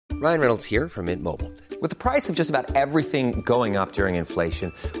Ryan Reynolds here from Mint Mobile. With the price of just about everything going up during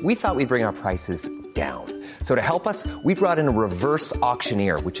inflation, we thought we'd bring our prices down. So to help us, we brought in a reverse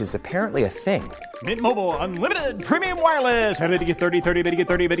auctioneer, which is apparently a thing. Mint Mobile Unlimited Premium Wireless. How to get 30, 30, bit to get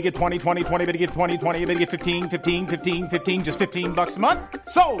 30, bit to get 20, 20, 20, bit to get 20, 20, bit to get 15, 15, 15, 15, just $15 a month?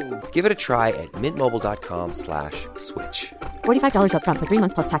 Sold! Give it a try at mintmobile.com/switch. $45 up front for 3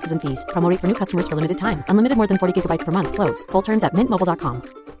 months plus taxes and fees. Promo rate for new customers for limited time. Unlimited more than 40 gigabytes per month. Slows full terms at mintmobile.com.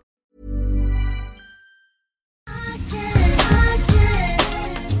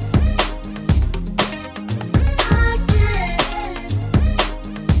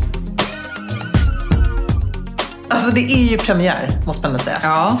 Alltså det är ju premiär, måste man säga.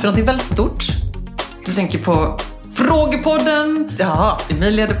 Ja. För något väldigt stort. Du tänker på Frågepodden. Ja.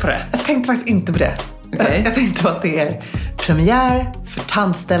 Emilia de Porrett. Jag tänkte faktiskt inte på det. Okay. Jag tänkte på att det är premiär för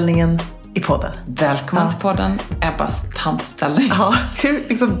tandställningen i podden. Välkommen till podden, Ebbas tandställning. Ja,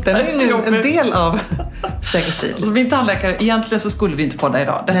 liksom, den är nu en del av Säker stil. Alltså, min tandläkare, egentligen så skulle vi inte podda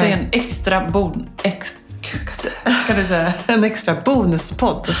idag. Detta är en extra kan du säga? En extra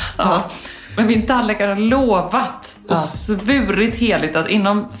bonuspodd. Ja. Men min tandläkare har lovat och svurit heligt att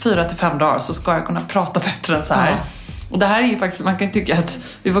inom 4 till 5 dagar så ska jag kunna prata bättre än så här. Och det här är ju faktiskt, man kan tycka att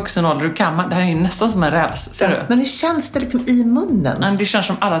vid vuxen ålder du kan, det här är ju nästan som en räls, ser du? Men hur känns det liksom i munnen? Men det känns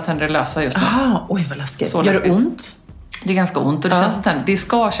som alla tänder är lösa just nu. Oj vad läskigt. Så gör läskigt. Det ont? Det är ganska ont och det känns att det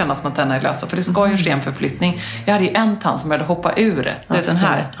ska kännas som att tänderna är lösa, för det ska ju ske en förflyttning. Jag hade ju en tand som började hoppa ur. Det är den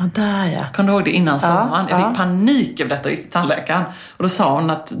här. Ja, där ja. Kan du ihåg det innan sommaren? Jag fick panik över detta till tandläkaren. Och då sa hon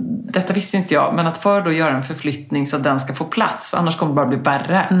att, detta visste inte jag, men att för att göra en förflyttning så att den ska få plats, för annars kommer det bara bli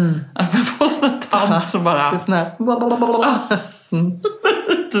värre. Att man får sån tand som bara... Det är sån här...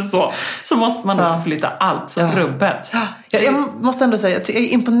 Lite så måste man då förflytta allt, så rubbet. Jag måste ändå säga att jag är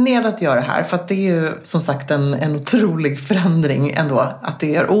imponerad att göra det här, för att det är ju som sagt en otrolig förändring ändå. Att det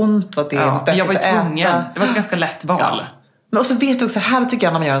gör ont och att det är bökigt jag var ju tvungen. äta. Det var ett ganska lätt val. Ja. Men också vet du också, här tycker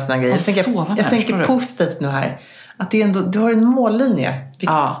jag när man gör en sån här grej. Jag tänker positivt nu här. Att det är ändå, du har en mållinje.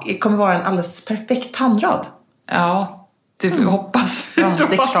 Vilket kommer vara en alldeles perfekt tandrad. Ja, det hoppas vi. Ja, det är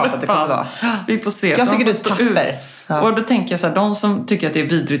klart att det kommer vara. Vi får se. Jag tycker du tapper. Ja. Och då tänker jag så här, de som tycker att det är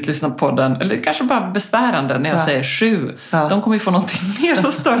vidrigt att lyssna på podden, eller kanske bara besvärande när jag säger 7, de kommer ju få någonting mer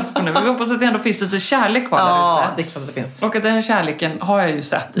att störas på nu. Vi hoppas att det ändå finns lite kärlek kvar där ute. Ja, det är klart att det finns. Och att den kärleken har jag ju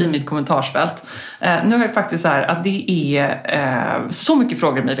sett i mitt kommentarsfält. Nu är det faktiskt så här att det är så mycket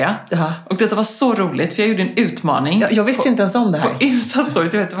frågor, Emilia. Och detta var så roligt, för jag gjorde en utmärning. Jag visste inte ens om det här. På Insta-story,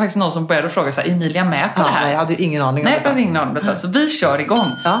 jag vet faktiskt någon som började fråga så här, Emilia med på det här? Nej, jag hade ju ingen aning om det. Nej, jag hade ingen aning om detta. Så vi kör igång.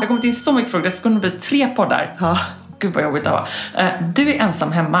 Jag har kommit in så mycket frågor, det skulle bli 3 poddar. Gud vad jobbigt det var. Du är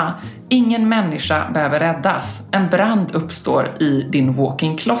ensam hemma. Ingen människa behöver räddas. En brand uppstår i din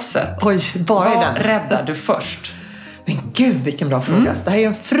walk-in closet. Oj, bara i den. Vad räddar du först? Men gud, vilken bra fråga. Det här är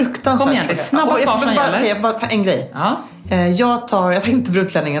en fruktansvärd fråga. Kom igen, det är snabba svar som gäller. Jag bara ta en grej. Jag tänkte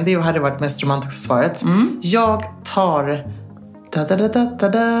brudklänningen. Det hade varit mest romantiska svaret. Jag tar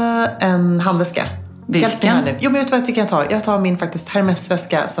en handväska. Vilken? Jo, men vet du vad jag tycker jag tar? Jag tar min faktiskt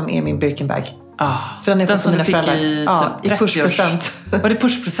Hermes-väska som är min Birkenbag. För den som du fick föräldrar. I i pushpresent. Var det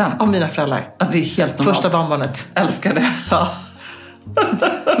pushpresent? Av mina föräldrar. Ja, det är helt normalt. Första barnbarnet. Älskar det. Ja.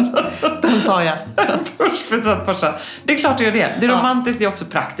 Den tar jag. Pushpresent första. Det är klart du gör det. Det är romantiskt, det är också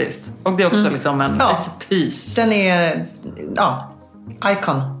praktiskt. Och det är också liksom ett piece. Den är,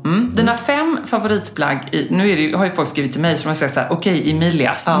 icon. Dina 5 favoritplagg nu har ju folk skrivit till mig som jag säger så här: okej,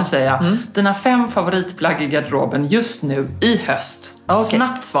 Emilia, nu säger jag dina 5 favoritplagg i garderoben just nu i höst.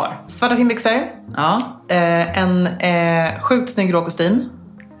 Snabbt svar. Svarta skinnbyxor. En sjukt snygg grå kostym.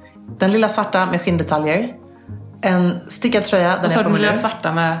 Den lilla svarta med skinndetaljer. En stickad tröja. Den lilla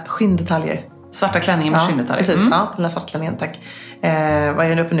svarta med skinndetaljer. Svarta klänningen med skinndetaljer. Precis, den lilla svarta klänningen, tack. Vad är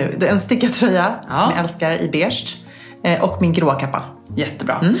den uppe nu? En stickad tröja som jag älskar i beige. Och min gråa kappa.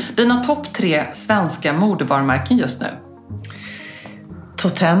 Jättebra. Dina topp 3 svenska modevarumärken just nu?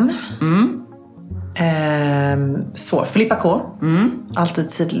 Totem. Filippa K. Alltid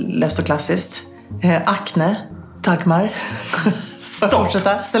tidlöst och klassiskt. Acne. Dagmar.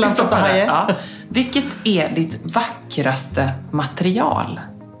 Fortsätta. Stellantis Haje. Vilket är ditt vackraste material?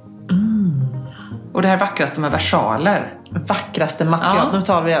 Och det här vackraste med versaler. Vackraste material. Nu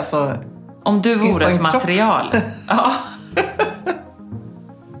tar vi alltså... Om du vore ett material.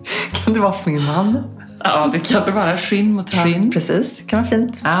 Kan det vara för min man? Ja, det kan det vara. Skinn mot skinn. Ja, precis, kan vara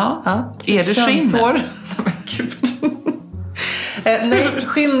fint. Är det skinn? Men gud. Nej,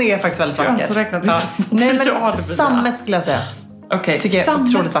 skinn är faktiskt väldigt vackert. Nej, men sammet skulle jag säga. Okej, tycker jag är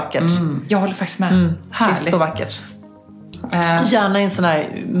otroligt vackert. Jag håller faktiskt med. Det är så vackert. Gärna i en sån här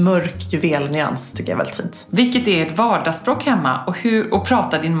mörk juvelnyans tycker jag är väldigt fint. Vilket är ett vardagsspråk hemma? Och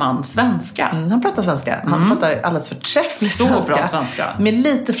pratar din man svenska? Han pratar svenska. Han pratar alldeles förträffligt svenska. Bra svenska. Med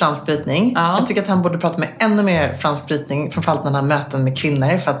lite fransk brytning. Ja. Jag tycker att han borde prata med ännu mer fransk brytning. Framförallt när han har möten med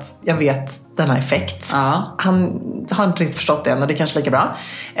kvinnor. För att jag vet denna effekt. Ja. Han har inte riktigt förstått det än och det är kanske lika bra.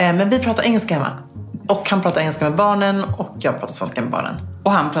 Men vi pratar engelska hemma. Och han pratar engelska med barnen och jag pratar svenska med barnen.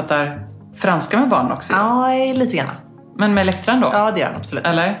 Och han pratar franska med barnen också? Ja, lite grann. Men med Elektran då? Ja, det gör han absolut.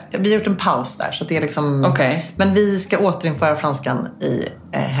 Eller? Vi har gjort en paus där så det är liksom... Okay. Men vi ska återinföra franskan i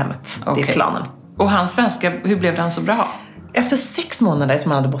hemmet. Okay. Det är planen. Och hans svenska, hur blev den så bra? Efter 6 månader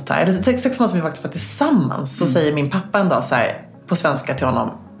som han hade bott här, eller 6 månader som vi faktiskt var tillsammans, så säger min pappa en dag så här på svenska till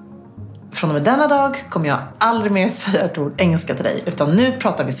honom: från och med denna dag kommer jag aldrig mer säga ett ord engelska till dig, utan nu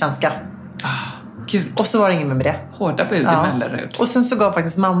pratar vi svenska. Gud. Och så var det ingen med det. Hårda bud i Mellerud. Och sen så gav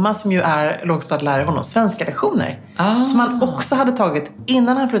faktiskt mamma, som ju är lågstadielärare, honom svenska lektioner. Som han också hade tagit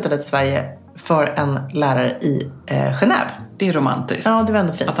innan han flyttade till Sverige för en lärare i Genève. Det är romantiskt. Ja, det var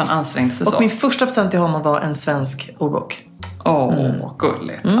ändå fint. Att han ansträngde sig så. Och min första present till honom var en svensk ordbok.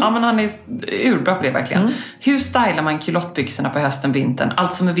 Gulligt. Ja, men han är urbra på det verkligen. Hur stylar man culottbyxorna på hösten, vintern?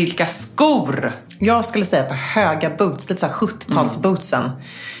 Alltså med vilka skor? Jag skulle säga på höga boots, lite så här 70-talsbootsen.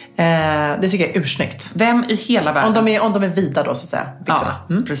 Det tycker jag är ursnyggt. Vem i hela världen... Om de är vida då, så att säga, byxorna.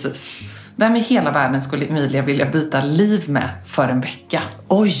 Ja, precis. Vem i hela världen skulle Emilia vilja byta liv med för en vecka?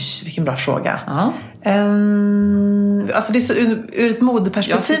 Oj, vilken bra fråga. Alltså det är så ur ett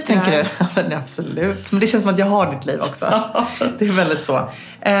modeperspektiv, tänker du? Ja, men absolut. Men det känns som att jag har ditt liv också. Det är väldigt så.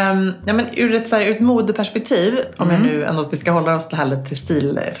 Ja, men ur ett modeperspektiv, om jag nu ändå, vi ska hålla oss det här lite till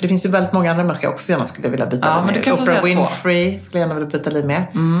stil. För det finns ju väldigt många andra människor jag också gärna skulle vilja byta liv med. Oprah Winfrey skulle jag gärna vilja byta liv med.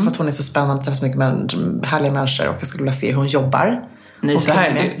 För att hon är så spännande, träffar så mycket härliga människor. Och jag skulle vilja se hur hon jobbar. Nej, så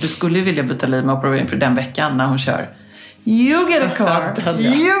här, du skulle vilja byta liv med Oprah Winfrey den veckan när hon kör You get a car,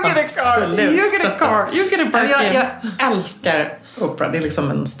 you get a car, you get a car, you get a Birkin. Jag älskar Oprah, det är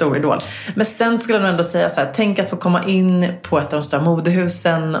liksom en stor idol. Men sen skulle jag ändå säga så här: tänk att få komma in på ett av de stora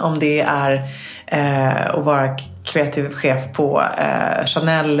modehusen, om det är att vara kreativ chef på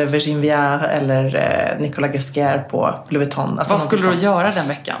Chanel, Virgin Viard eller Nicolas Ghesquière på Louis Vuitton. Alltså vad skulle du göra den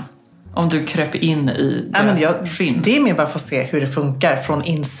veckan? Om du kröp in i deras skinn. Det är mer bara för att se hur det funkar från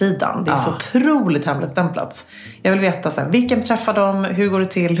insidan. Det är så otroligt hemligstämplat. Jag vill veta så här, vilken träffar de, hur går det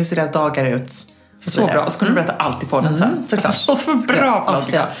till, hur ser deras dagar ut. Så bra, och skulle du berätta allt i podden sen. Såklart. Så för bra.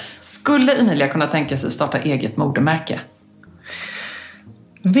 Skulle Emilia kunna tänka sig starta eget modemärke?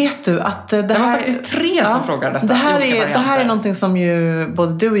 Vet du att det var faktiskt 3 som frågade detta. Det här är någonting som ju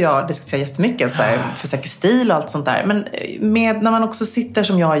både du och jag diskuterar jättemycket så här, för säker stil och allt sånt där. Men när man också sitter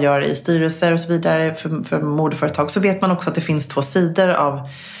som jag gör i styrelser och så vidare för modeföretag, så vet man också att det finns 2 sidor av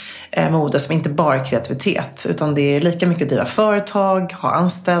mode som inte bara är kreativitet, utan det är lika mycket driva företag, ha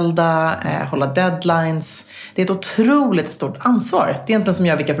anställda, hålla deadlines. Det är ett otroligt stort ansvar. Det är egentligen som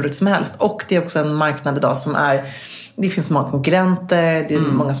gör vilka produkter som helst. Och det är också en marknad idag som är... Det finns många konkurrenter, det är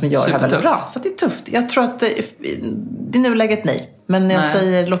många som gör det här väldigt bra. Så det är tufft. Jag tror att det är nuläget nej. Men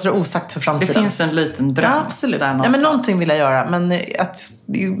jag låter det osagt för framtiden. Det finns en liten dröm. Ja, absolut. Ja, men någonting vill jag göra. Men att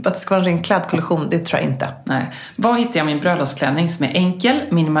det ska vara en ren klädkollektion, det tror jag inte. Nej. Var hittar jag min bröllopsklänning som är enkel,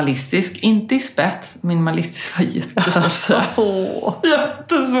 minimalistisk, inte i spett. Minimalistisk var jättesvårt att säga.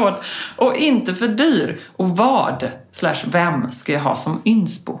 Jättesvårt. Och inte för dyr. Och vem ska jag ha som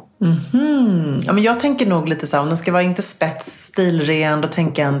inspo? Ja, men jag tänker nog lite så här, om den ska vara inte spets, stilren, då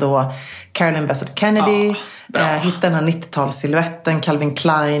tänker jag ändå Carolyn Bessette Kennedy. Hitta den här 90-talssilhuetten, Calvin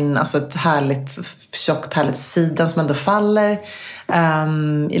Klein, alltså ett härligt tjockt, härligt siden som ändå faller.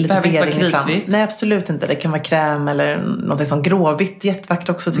 Behöver inte vara kritvitt? Nej, absolut inte. Det kan vara kräm eller något som gråvitt. Jättevackert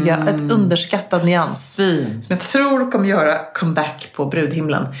också, tycker jag. Ett underskattad nyans. Som jag tror kommer göra comeback på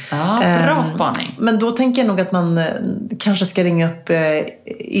brudhimlen. Bra spaning. Men då tänker jag nog att man kanske ska ringa upp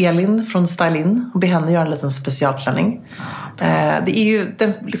Elin från Stylin och be henne göra en liten specialklänning. Det är ju det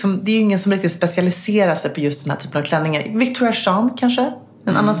är ju ingen som riktigt specialiserar sig på just den här typen av klänningar. Victoria Jean kanske?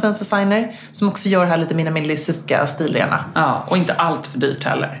 En annan svensk designer som också gör här lite minimalistiska stilrenarna. Ja, och inte allt för dyrt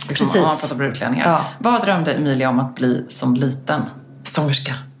heller. Precis. Om man pratar brudklänningar. Ja. Vad drömde Emilia om att bli som liten?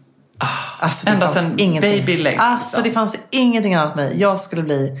 Sångerska. Alltså, ända sedan baby legs. Alltså det fanns ingenting annat med. Jag skulle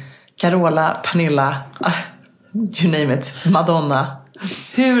bli Carola, Pernilla, you name it, Madonna.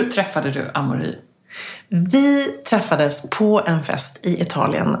 Hur träffade du Amaury? Vi träffades på en fest i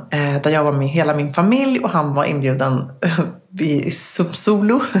Italien där jag var med hela min familj och han var inbjuden i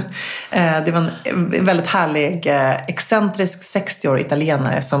solo. Det var en väldigt härlig, excentrisk 60-årig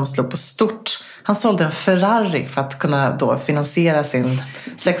italienare som slog på stort. Han sålde en Ferrari för att kunna då finansiera sin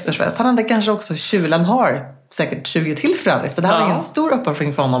 60-årsfest. Han hade kanske också tjulen har säkert 20 till Ferrari. Så det här var ingen stor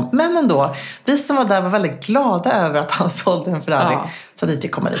uppoffring från honom. Men ändå, vi som var där var väldigt glada över att han sålde en Ferrari. Så att vi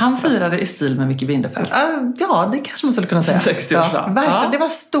fick komma dit. Han firade i stil med Micke Bindefeld. Ja, det kanske man skulle kunna säga. 60-årsdag. Verkligen, det var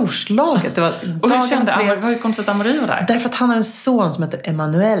storslaget. Det var och hur kände hur kom det att Amaury var där? Därför att han har en son som heter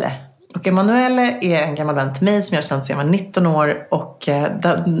Emanuele. Och Emanuele är en gammal vän till mig som jag känt sedan jag var 19 år. Och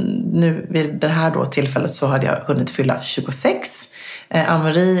nu vid det här då tillfället så hade jag hunnit fylla 26.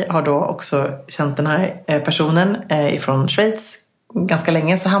 Amaury har då också känt den här personen ifrån Schweiz ganska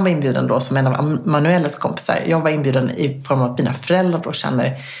länge. Så han var inbjuden då som en av Emanueles kompisar. Jag var inbjuden i form av att mina föräldrar då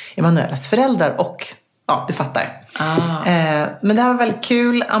känner Emanueles föräldrar. Och ja, du fattar. Men det här var väldigt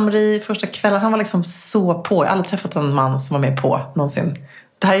kul. Amaury första kvällen, han var liksom så på. Jag har aldrig träffat en man som var med på någonsin.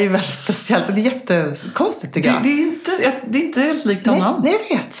 Det här är ju väldigt speciellt. Det är jättekonstigt tycker jag. Det är inte helt likt honom. Nej,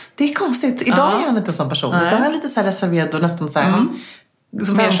 jag vet. Det är konstigt. Idag är han inte en sån person. Idag är han lite så här reserverad och nästan så här...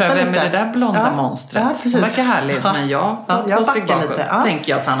 Mer så här, vem är det där blonda monstret? Ja, han verkar härlig, men jag backar lite.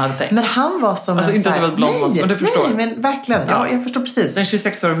 Tänker jag att han hade tänkt. Men han var som alltså inte att det var ett blond monster, men du förstår. Nej, men verkligen. Ja, jag förstår precis. Den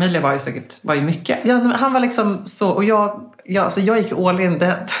 26-åriga Emilia var ju mycket. Ja, men han var liksom så... Och jag gick all in.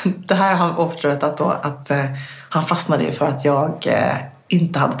 Det här har han återberättat då. Att han fastnade ju för att jag...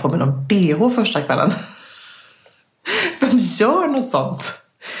 inte hade på mig någon BH första kvällen. Vem gör något sånt?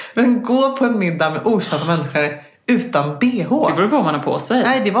 Vem går på en middag med okända människor utan BH? Det beror på vad man har på sig.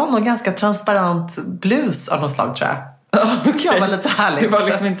 Nej, det var nog ganska transparent blus av något slag tror jag. Okay. Det var lite härligt. Det var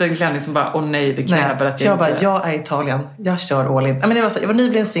liksom inte en klänning som bara, nej, det kräver att jag inte... jag är Italien. Jag kör all in. Men det var så, jag var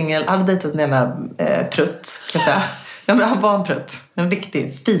nybliven singel, hade dejtat en jävla prutt, kan jag säga. Ja, men han var en prutt. En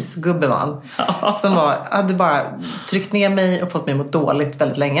riktig fisgubbe var han. Som hade bara tryckt ner mig och fått mig mot dåligt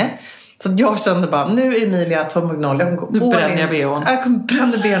väldigt länge. Så jag kände bara, nu är Emilia Tom Magnolia. Nu bränner jag BH:n. Jag kommer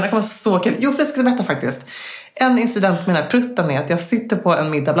bränna BH:n. Det kommer vara så kul. Jo, för det ska jag berätta faktiskt. En incident med den här prutten är att jag sitter på en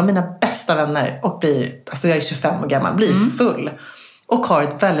middag bland mina bästa vänner och blir, alltså jag är 25 år gammal, blir full. Och har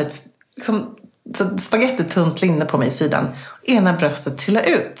ett väldigt, liksom, spagettitunt linne på mig i sidan. Ena bröstet trillar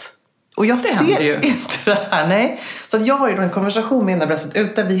ut. Och jag ser inte det här, nej. Så att jag har ju då en konversation med ena bröstet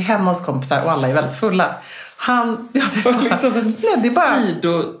ute. Vi är hemma hos kompisar och alla är väldigt fulla. Det är liksom en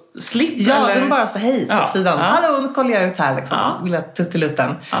sidoslip. Ja, eller? den bara så hej på sidan. Hallå, nu kollar jag ut här liksom. Lilla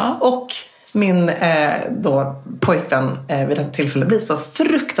tuttilutten. Och min då pojkvän vid detta tillfälle blir så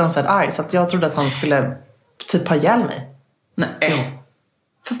fruktansvärt arg. Så att jag trodde att han skulle typ ha ihjäl mig. Nej.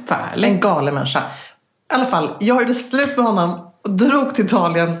 Förfärligt. En galen människa. I alla fall, jag gjorde slut med honom. Och drog till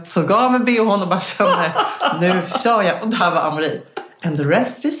Italien, så gav mig BH:n och bara kände, nu kör jag. Och det här var Amaury. And the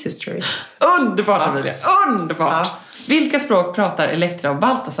rest is history. Underbart, Emilia. Underbart. Vilka språk pratar Elektra och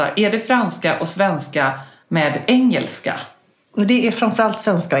Baltasar? Är det franska och svenska med engelska? Det är framförallt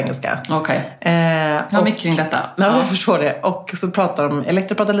svenska och engelska. Okej. Har mycket kring detta. Ja, jag förstår det. Och så pratar de...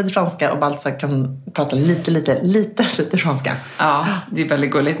 Elektra pratar lite franska och Baltasar kan prata lite franska. Ja, det är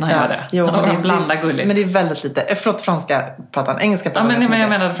väldigt gulligt när han gör det. Jo, men det blandar gulligt. Men det är väldigt lite. Förlåt, franska pratar han. Engelska pratar han. Men jag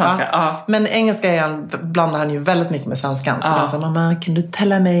menar franska. Ja. Men engelska blandar han ju väldigt mycket med svenskan. Så han säger, mamma, kan du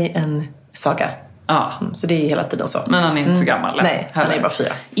tälla mig en saga? Ja. Så det är hela tiden så. Men han är inte så gammal. Nej, han är bara 4.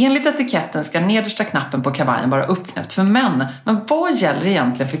 Enligt etiketten ska nedersta knappen på kavajen vara uppknäppt för män. Men vad gäller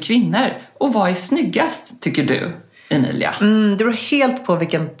egentligen för kvinnor? Och vad är snyggast, tycker du, Emilia? Det beror helt på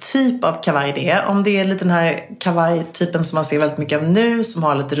vilken typ av kavaj det är. Om det är lite den här kavajtypen som man ser väldigt mycket av nu, som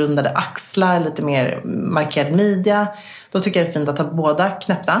har lite rundade axlar, lite mer markerad midja, då tycker jag det är fint att ha båda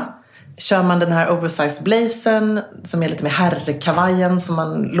knäppta. Kör man den här oversized blazern som är lite mer herrekavajen som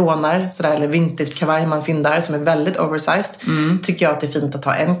man lånar sådär, eller vintage-kavaj man finner som är väldigt oversized, tycker jag att det är fint att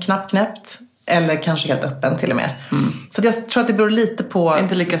ha en knapp knäppt eller kanske helt öppen till och med. Så att jag tror att det beror lite på det är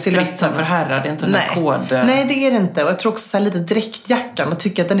inte lika strikt som för herrar, det är inte den där kod. Nej, det är det inte. Och jag tror också så här lite dräktjackan, jag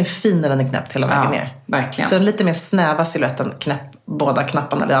tycker att den är fin när den är knäppt hela vägen ner. Verkligen. Så den lite mer snäva siluetten, knäpp båda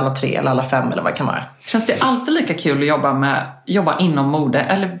knapparna, eller alla 3 eller alla 5 eller vad det kan vara. Känns det alltid lika kul att jobba inom mode,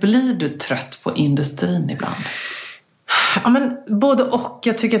 eller blir du trött på industrin ibland? Ja, men både och.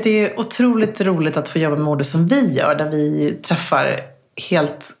 Jag tycker att det är otroligt roligt att få jobba med mode som vi gör, där vi träffar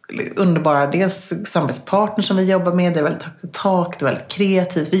helt underbara dels samarbetspartners som vi jobbar med. Det är väldigt högt i tak, det är väldigt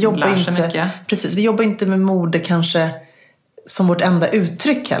kreativt. Vi jobbar inte med mode kanske som vårt enda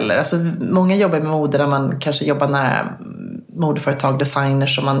uttryck heller. Alltså, många jobbar med mode där man kanske jobbar nära modeföretag,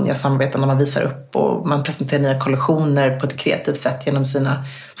 designers som man samarbetar när man visar upp och man presenterar nya kollektioner på ett kreativt sätt genom sina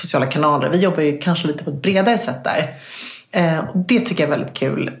sociala kanaler. Vi jobbar ju kanske lite på ett bredare sätt där. Och det tycker jag är väldigt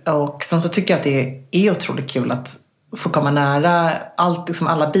kul. Och sen så tycker jag att det är otroligt kul att få komma nära allt, liksom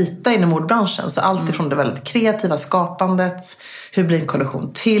alla bitar inom modebranschen. Så allt ifrån det väldigt kreativa skapandet, hur blir en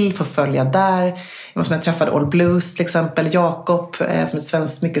kollektion till, få följa där. Jag träffade All Blues till exempel, Jakob som ett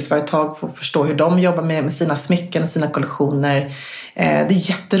svenskt smyckesföretag, för att förstå hur de jobbar med sina smycken, sina kollektioner. Det är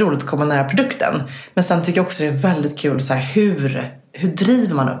jätteroligt att komma nära produkten. Men sen tycker jag också det är väldigt kul så här, hur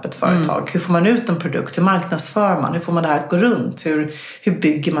driver man upp ett företag? Hur får man ut en produkt? Hur marknadsför man? Hur får man det här att gå runt? Hur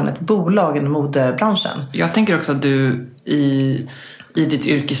bygger man ett bolag inom modebranschen? Jag tänker också att du i ditt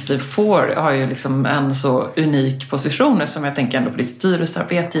yrkesliv har ju liksom en så unik position som jag tänker ändå på ditt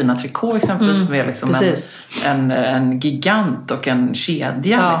styrelsearbete. Gina Tricot exempelvis som är liksom en gigant och en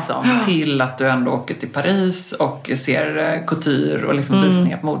kedja liksom, till att du ändå åker till Paris och ser couture och liksom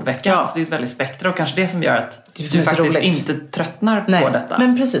visningar på modeveckan. Så det är ett väldigt spektra och kanske det som gör att du faktiskt roligt. Inte tröttnar på detta.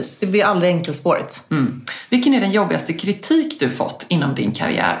 Men precis, det blir aldrig enkelspårigt. Vilken är den jobbigaste kritik du fått inom din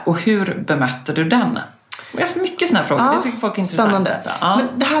karriär och hur bemötte du den? Jag har så mycket sådana här frågor. Det tycker folk är intressant. Spännande.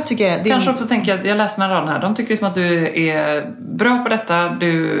 Men det här tycker jag... Kanske också tänker jag läser mellan raderna här. De tycker liksom att du är bra på detta.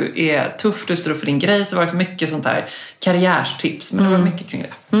 Du är tuff, du står upp för din grej. Så var det mycket sånt här karriärstips. Men det var mycket kring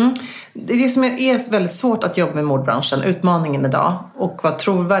det. Det som är väldigt svårt att jobba med modebranschen, utmaningen idag, och vara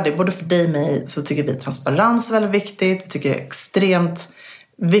trovärdig, både för dig och mig, så tycker vi transparens är väldigt viktigt. Vi tycker det är extremt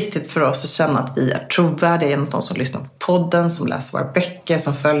viktigt för oss att känna att vi är trovärdiga genom de som lyssnar på podden, som läser våra böcker,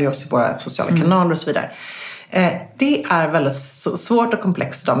 som följer oss i våra sociala kanaler och så vidare. Det är väldigt svårt och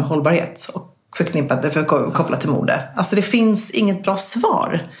komplext idag med hållbarhet och kopplat till mode. Alltså det finns inget bra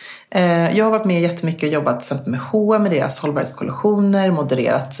svar. Jag har varit med jättemycket och jobbat till exempel med H&M med deras hållbarhetskollektioner,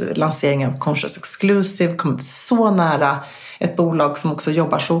 modererat lanseringar av Conscious Exclusive, kommit så nära ett bolag som också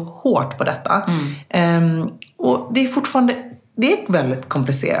jobbar så hårt på detta. Och det är fortfarande... Det är väldigt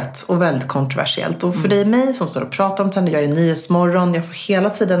komplicerat och väldigt kontroversiellt. Och för dig och mig som står och pratar om trender, jag är Nyhetsmorgon, jag får hela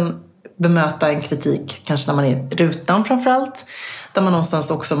tiden bemöta en kritik, kanske när man är i rutan framförallt, där man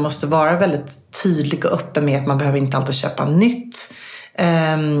någonstans också måste vara väldigt tydlig och öppen med att man behöver inte alltid köpa nytt.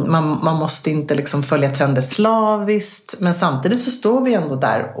 Man måste inte liksom följa trender slaviskt, men samtidigt så står vi ändå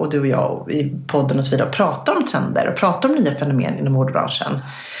där, och du och jag i podden och så vidare, och pratar om trender och pratar om nya fenomen inom modebranschen.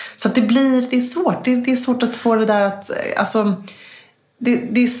 Så att det är svårt. Det är svårt att få det där att... Alltså,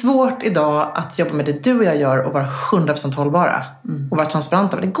 det är svårt idag att jobba med det du och jag gör och vara 100% hållbara. Och vara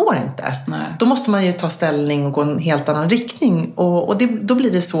transparenta. Men det går inte. Nej. Då måste man ju ta ställning och gå en helt annan riktning. Och då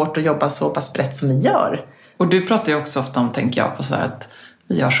blir det svårt att jobba så pass brett som vi gör. Och du pratar ju också ofta om, tänker jag, på så här att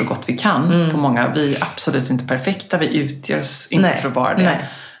vi gör så gott vi kan på många. Vi är absolut inte perfekta. Vi utgörs inte för att vara det.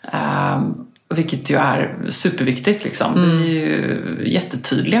 Vilket ju är superviktigt liksom. Vi är ju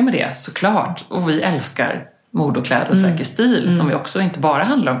jättetydliga med det, såklart. Och vi älskar mode och kläder och säker stil som vi också inte bara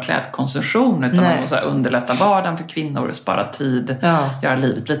handlar om klädkonsumtion utan om att så här underlätta vardagen för kvinnor, spara tid, göra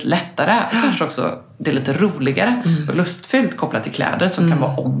livet lite lättare och kanske också det är lite roligare och lustfyllt kopplat till kläder som kan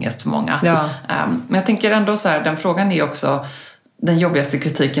vara ångest för många. Men jag tänker ändå så här, den frågan är också den jobbigaste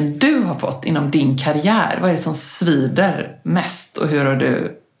kritiken du har fått inom din karriär. Vad är det som svider mest och hur har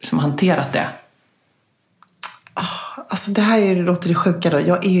du liksom hanterat det? Alltså det här låter det sjuka då.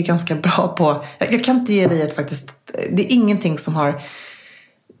 Jag är ju ganska bra på... Jag kan inte ge dig ett faktiskt... Det är ingenting som har...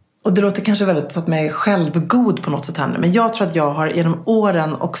 Och det låter kanske väldigt så att jag är självgod på något sätt här nu. Men jag tror att jag har genom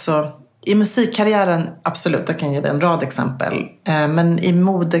åren också... I musikkarriären, absolut, jag kan ge dig en rad exempel. Men i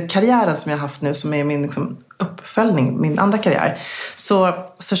modekarriären som jag har haft nu, som är min liksom, uppföljning, min andra karriär. Så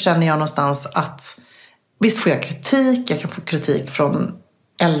känner jag någonstans att... Visst får jag kritik. Jag kan få kritik från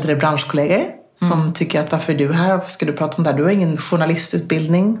äldre branschkollegor. Som tycker att varför är du här? Varför ska du prata om det här? Du har ingen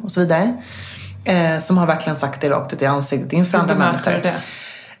journalistutbildning och så vidare. Som har verkligen sagt det rakt ut i ansiktet inför andra människor.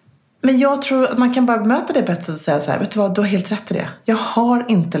 Men jag tror att man kan bara möta det bättre och säga så här, vet du vad, du har helt rätt i det. Jag har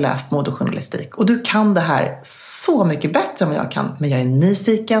inte läst modejournalistik. Och du kan det här så mycket bättre än vad jag kan. Men jag är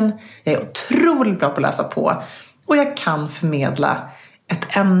nyfiken. Jag är otroligt bra på att läsa på. Och jag kan förmedla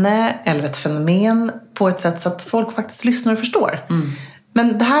ett ämne eller ett fenomen på ett sätt så att folk faktiskt lyssnar och förstår.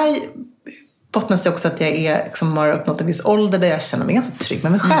 Men det här... bottnas det också att jag liksom har uppnått en viss ålder där jag känner mig ganska trygg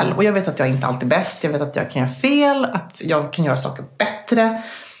med mig själv. Och jag vet att jag inte alltid är bäst. Jag vet att jag kan göra fel. Att jag kan göra saker bättre.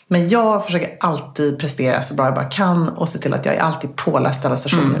 Men jag försöker alltid prestera så bra jag bara kan. Och se till att jag är alltid påläst alla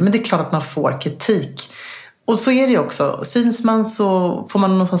stationer. Men det är klart att man får kritik. Och så är det ju också. Syns man så får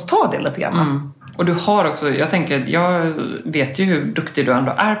man någonstans ta det lite grann. Och du har också, jag tänker, jag vet ju hur duktig du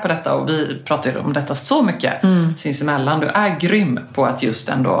ändå är på detta och vi pratar ju om detta så mycket sinsemellan. Du är grym på att just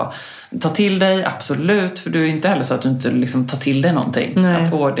ändå ta till dig, absolut, för du är inte heller så att du inte liksom tar till dig någonting. Nej.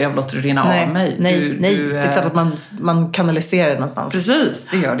 Att jag låter det rinna av mig. Nej, det är klart att man kanaliserar det någonstans. Precis,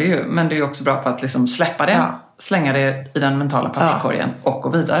 det gör det ju. Men du är också bra på att liksom släppa det, slänga det i den mentala papperskorgen och gå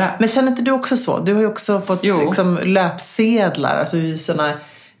vidare. Men känner inte du också så? Du har ju också fått liksom löpsedlar, alltså i såna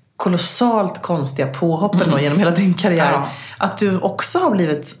kolossalt konstiga påhoppen genom hela din karriär. Ja. Att du också har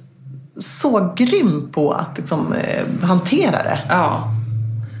blivit så grym på att liksom, hantera det. Ja.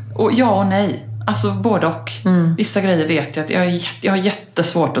 Och ja och nej. Alltså både och. Vissa grejer vet jag att jag har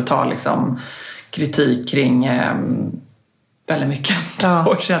jättesvårt att ta liksom, kritik kring väldigt mycket.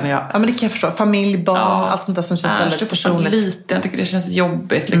 Då känner jag. Ja, men det kan jag förstå. Familj, barn, allt sånt där som känns väldigt personligt. Lite, jag tycker det känns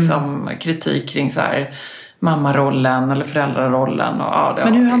jobbigt liksom, kritik kring så här mammarollen eller föräldrarollen. Och,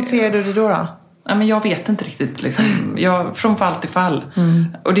 men hur hanterar du det då? Ja, men jag vet inte riktigt. Liksom. Från fall till fall.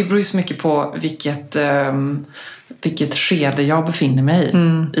 Och det beror ju så mycket på vilket skede jag befinner mig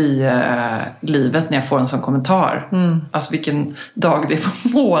i livet när jag får en sån kommentar. Alltså vilken dag det är på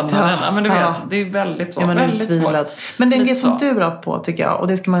månaden. Ja, men du vet, det är väldigt svårt. Väldigt svårt. Men det är en grej som du är bra på, tycker jag. Och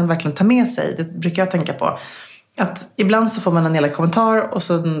det ska man verkligen ta med sig. Det brukar jag tänka på. Att ibland så får man en elak kommentar och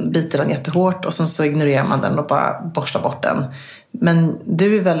så biter den jättehårt och sen så ignorerar man den och bara borstar bort den. Men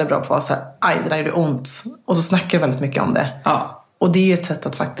du är väldigt bra på att säga, aj, det där gjorde ont. Och så snackar du väldigt mycket om det. Ja. Och det är ju ett sätt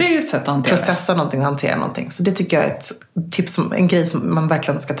att faktiskt processa någonting och hantera någonting. Så det tycker jag är ett tips, en grej som man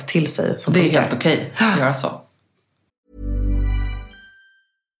verkligen ska ta till sig. Som det är helt okej att göra så.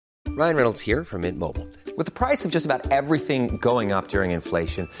 Ryan Reynolds here from Mint Mobile. With the price of just about everything going up during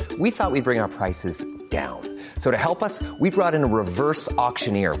inflation, we thought we'd bring our prices down. So to help us, we brought in a reverse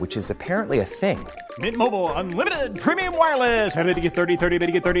auctioneer, which is apparently a thing. Mint Mobile Unlimited Premium Wireless. How to get 30, 30, bit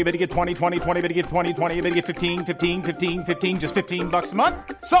to get 30, bit to get 20, 20, 20, bit to get 20, 20, bit to get 15, 15, 15, 15, just $15 a month?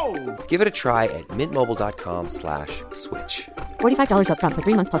 Sold! Give it a try at mintmobile.com/switch. $45 up front for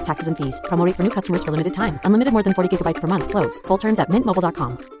 3 months plus taxes and fees. Promo rate for new customers for limited time. Unlimited more than 40 gigabytes per month. Slows full terms at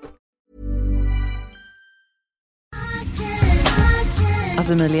mintmobile.com.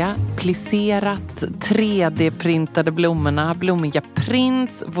 Alltså Emilia, plisserat, 3D-printade blommorna, blommiga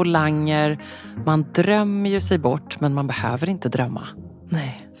prints, volanger. Man drömmer ju sig bort, men man behöver inte drömma.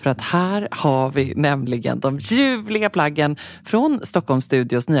 Nej. För att här har vi nämligen de ljuvliga plaggen från Stockholm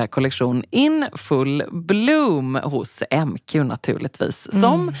Studios nya kollektion In Full Bloom hos MQ naturligtvis.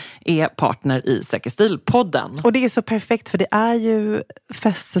 Som är partner i Säker Stil-podden. Och det är så perfekt för det är ju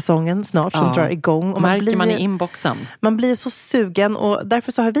festsäsongen snart som drar igång. Och märker man i inboxen. Man blir så sugen och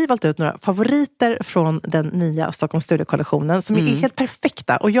därför så har vi valt ut några favoriter från den nya Stockholm Studio-kollektionen som är helt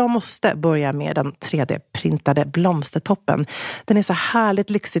perfekta. Och jag måste börja med den 3D-printade blomstertoppen. Den är så härligt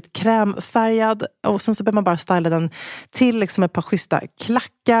lyxigt krämfärgad och sen så behöver man bara styla den till liksom ett par schyssta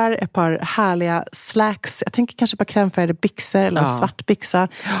klackar, ett par härliga slacks. Jag tänker kanske på krämfärgade byxor eller en svart byxa, ett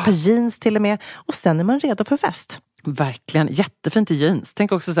par jeans till och med. Och sen är man redo för fest. Verkligen, jättefint i jeans.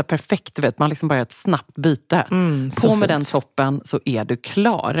 Tänk också så här perfekt, du vet, man liksom bara gör ett snabbt byte. På med den toppen så är du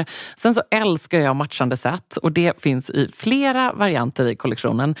klar. Sen så älskar jag matchande set och det finns i flera varianter i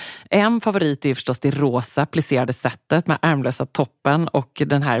kollektionen. En favorit är förstås det rosa plisserade setet med ärmlösa toppen och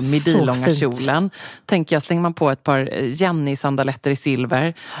den här midilånga kjolen. Tänker jag, slänger man på ett par Jenny-sandaletter i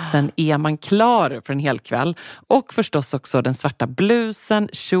silver. Sen är man klar för en hel kväll. Och förstås också den svarta blusen,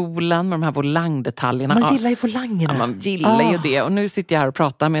 kjolen med de här volangdetaljerna. Man gillar ju volangerna. Ja, man gillar ju det. Och nu sitter jag här och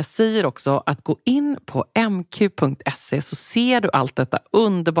pratar, men jag säger också att gå in på mq.se så ser du allt detta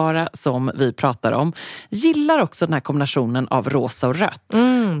underbara som vi pratar om. Gillar också den här kombinationen av rosa och rött.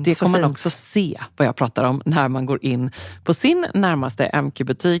 Det kommer man också se vad jag pratar om när man går in på sin närmaste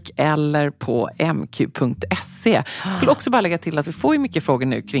MQ-butik eller på mq.se. Skulle också bara lägga till att vi får ju mycket frågor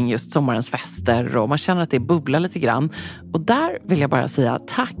nu kring just sommarens fester och man känner att det bubblar lite grann. Och där vill jag bara säga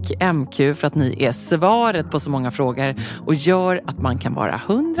tack MQ för att ni är svaret på så många frågor och gör att man kan vara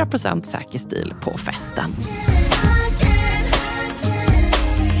 100% säker stil på festen.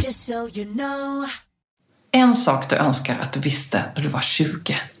 En sak du önskar att du visste när du var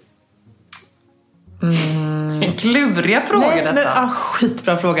 20. Kluriga frågor detta.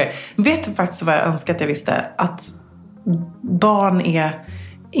 Skitbra frågor. Vet du faktiskt vad jag önskar att jag visste? Att barn är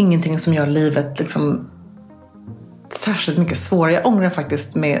ingenting som gör livet liksom särskilt mycket svårare. Jag ångrar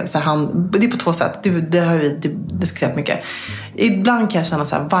faktiskt med så här, det är på två sätt. Det har vi diskuterat mycket. Ibland kan jag känna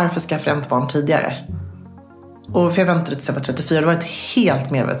så här, varför ska jag förvänta barn tidigare? Och för jag väntade tills jag var 34. Det var ett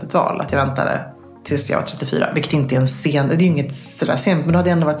helt medvetet val att jag väntade tills jag var 34. Vilket inte är en sen. Det är ju inget sådär sent. Men då hade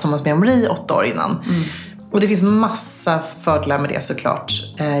jag ändå varit tillsammans med Marie 8 år innan. Och det finns massa fördelar med det såklart.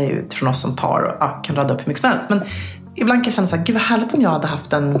 Utifrån oss som par och kan rada upp hur mycket som helst. Men ibland kan jag känna så här, gud vad härligt om jag hade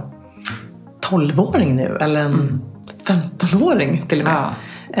haft en 12-åring nu. Eller en 15-åring till och med.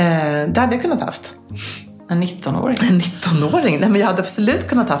 Det hade jag kunnat haft. En 19-åring? En 19-åring? Nej, men jag hade absolut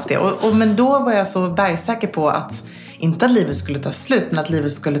kunnat haft det. Men då var jag så bergsäker på att inte att livet skulle ta slut, men att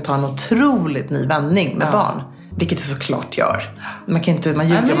livet skulle ta en otroligt ny vändning med barn. Vilket det såklart gör. Man kan inte, man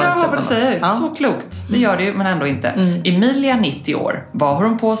ljuger om man inte säger något. Säger. Så klokt. Det gör det ju, men ändå inte. Emilia 90 år. Vad har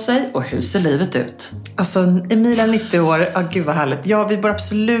hon på sig och hur ser livet ut? Alltså, Emilia 90 år, gud vad härligt. Ja, vi bör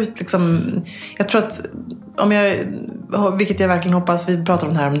absolut liksom... Jag tror att, vilket jag verkligen hoppas, vi pratade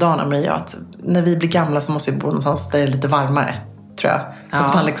om det här om dagen, Maria och jag, att när vi blir gamla så måste vi bo någonstans där det är lite varmare, tror jag. Så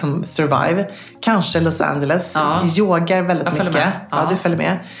att man liksom survive. Kanske Los Angeles. Yogar väldigt mycket. Ja, du följer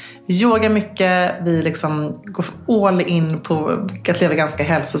med. Vi yogar mycket. Vi liksom går all in på att leva ganska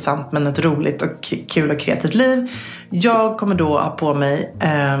hälsosamt men ett roligt och kul och kreativt liv. Jag kommer då ha på mig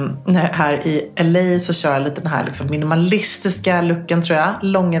här i LA så kör jag lite den här liksom minimalistiska looken, tror jag.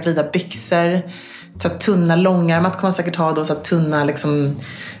 Långa vida byxor. Så tunna långärmat kommer man säkert ha då. Så tunna liksom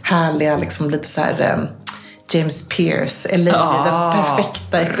härliga liksom lite så här... James Pierce, LA, den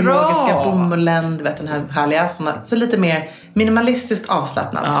perfekta ekologiska bomullen, du vet, den här härliga, så lite mer minimalistiskt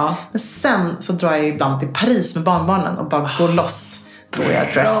avslappnat. Men sen så drar jag ibland till Paris med barnbarnen och bara går loss. Då är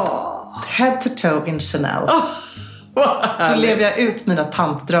jag dressed head to toe in Chanel. Då lever jag ut mina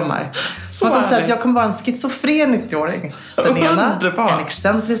tantdrömmar. Så man kommer säga att jag kommer vara en schizofren 90-åring. Den ena, en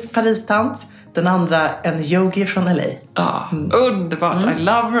excentrisk Paris-tant. Den andra, en yogi från LA. Underbart. I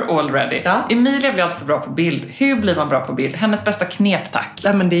love her already. Emilia blir alltså bra på bild. Hur blir man bra på bild? Hennes bästa knep, tack.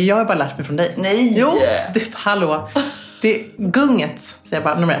 Ja, men det jag har bara lärt mig från dig. Nej. Jo, hallå. Det är gunget, säger jag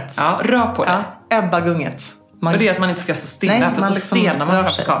bara, nummer 1. Rör på det. Ebba-gunget. Och det är att man inte ska stå stilla. Nej, för att liksom stenar man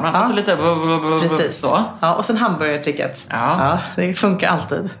framför kameran. Och så lite... Precis. Så. Ja, och sen hamburgertricket. Ja, det funkar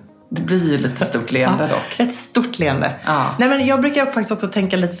alltid. Det blir ju lite stort leende dock. Ett stort leende. Nej, men jag brukar faktiskt också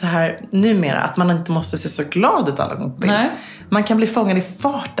tänka lite så här numera, att man inte måste se så glad ut alla gånger på bild. Man kan bli fångad i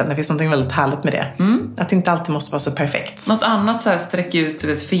farten. Det finns något väldigt härligt med det. Att det inte alltid måste vara så perfekt. Något annat så här, sträcka ut, du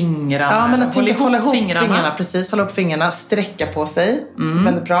vet, fingrarna. Ja, men att hålla ihop fingrarna. Precis, hålla upp fingrarna, sträcka på sig.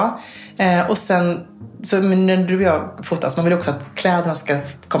 Väldigt bra. Och sen, så när du och jag fotas, man vill också att kläderna ska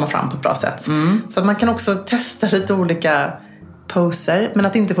komma fram på ett bra sätt. Så att man kan också testa lite olika poser, men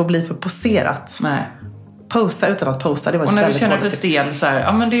att inte få bli för poserat. Nej. Posa utan att posa, det var ett väldigt dåligt tips. Och när du känner för stel så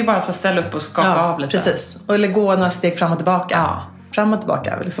här, men det är bara att ställa upp och skaka av lite. Precis. Eller gå några steg fram och tillbaka. Fram och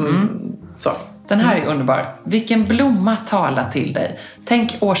tillbaka, liksom så. Den här är underbar. Vilken blomma talar till dig?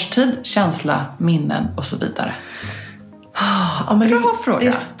 Tänk årstid, känsla, minnen och så vidare. Bra fråga.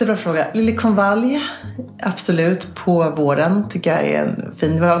 Jättebra fråga. Liljekonvalj, absolut, på våren tycker jag är en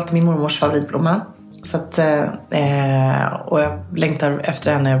fin. Det var alltid min mormors favoritblomma. Så att, och jag längtar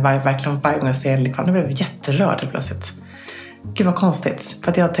efter henne verkligen varje gång jag ser en likvan. Jag blev jätterörd plötsligt. Gud vad konstigt,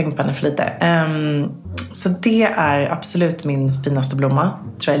 för att jag har tänkt på henne för lite. Så det är absolut min finaste blomma,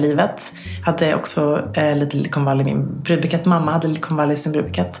 tror jag, i livet. Hade också lite liljekonvalj i min brudbukett. Mamma hade liljekonvalj i sin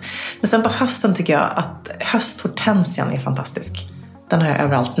brudbukett. Men sen på hösten tycker jag att hösthortensian är fantastisk. Den har jag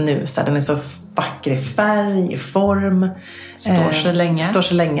överallt nu. Så den är så vacker i färg, i form. Står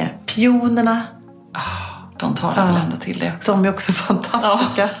sig länge. Pionerna. De talar väl ändå till det också. De är också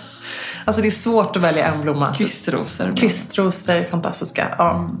fantastiska. Alltså det är svårt att välja en blomma. Kvistrosor är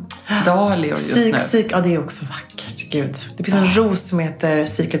fantastiska. Dahlior just nu. Ja, det är också vackert. Gud. Det finns en ros som heter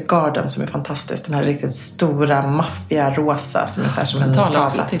Secret Garden som är fantastisk. Den här riktigt stora, maffiga rosa som är så här som en tavla.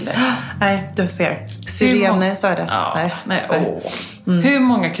 Också till dig. Nej, du ser. Syrener, så är det. Nej. Hur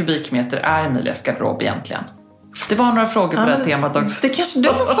många kubikmeter är Emilias garderob egentligen? Det var några frågor på det här temat också. Det kanske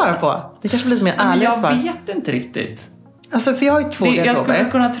du får svara på. Det kanske blir lite mer ärliga svar. Jag vet inte riktigt. Alltså, för jag har ju 2 garderober. Jag skulle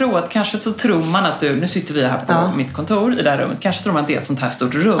kunna tro att kanske så tror man att nu sitter vi här på mitt kontor i det här rummet. Kanske tror man att det är ett sånt här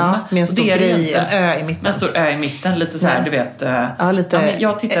stort rum. Med en stor grej, en ö i mitten. En stor ö i mitten, lite så här, du vet. Lite...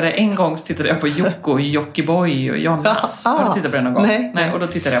 jag tittade en gång på Jocko, Jockiboi och Jonas. Har du tittat på den någon gång? Nej. Och då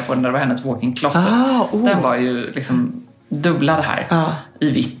tittade jag på den där det var hennes walk-in closet. Den var ju liksom dubbla det här i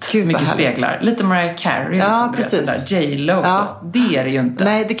vitt. Gud, mycket speglar. Lite Mariah Carey. Ja, precis. Den där J-Lo. Det är det ju inte.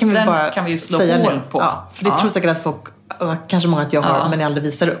 Nej, det kan vi bara kan vi ju slå säga hål på. Ja, för det tror säkert att folk, kanske många att jag har, men jag aldrig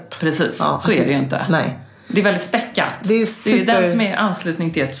visar upp. Precis, så är det ju inte. Nej. Det är väldigt späckat. Det är den som är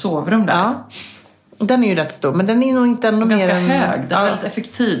anslutning till ett sovrum där. Ja. Den är ju rätt stor, men den är nog inte ännu mer ganska hög. Den är väldigt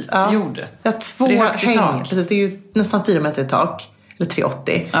effektivt gjord. Jag har 2 häng. Precis, det är ju nästan 4 meter i tak. Eller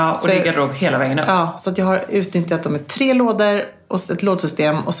 3,80. Ja, och det är garderob hela vägen upp. Ja, så att jag har utnyttjat dem med 3 lådor och ett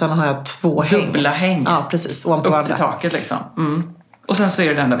lådsystem. Och sen har jag 2 häng. Dubbla häng. Ja, precis. Upp till taket liksom. Och sen så är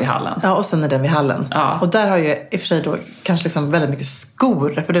det den där vid hallen. Ja, och sen är den vid hallen. Ja. Och där har jag i och för sig då kanske liksom väldigt mycket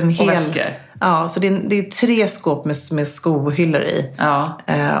skor. För det är en Och hel... väskor. Ja, så det är 3 skåp med skohyllor i. Ja.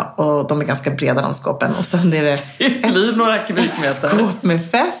 Och de är ganska breda, de skåpen. Och sen är det Det blir några kubikmeter. skåp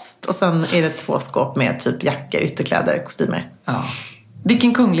med fest. Och sen är det 2 skåp med typ jackor, ytterkläder, kostymer. Ja.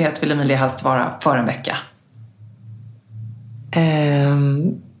 Vilken kunglighet vill Emilia helst vara för en vecka?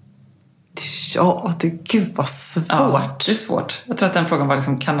 Ja, gud vad svårt. Ja, det är svårt. Jag tror att den frågan var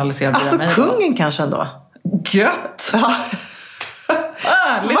liksom kanaliserad via mig. Alltså kungen kanske ändå. Gött! Ja.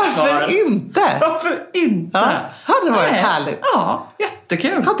 Härligt svar. Varför inte? Varför inte? Ja, hade varit härligt. Ja,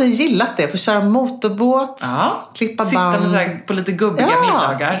 jättekul. Hade gillat det. Få köra motorbåt, Ja. klippa Sitta band. med så här, på lite gubbiga Ja,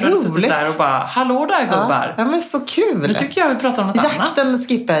 middagar. Du hade suttit roligt. där och bara, hallå där gubbar. Ja, men så kul. Nu tycker jag vi pratar om något annat. Jakten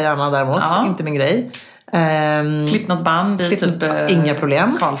skippar jag gärna däremot. Ja. Inte min grej. Klipp något band i typ inga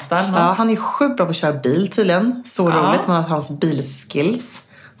problem. Karlstad eller något. Ja, han är sjukt bra på att köra bil tydligen. Så roligt med hans bilskills.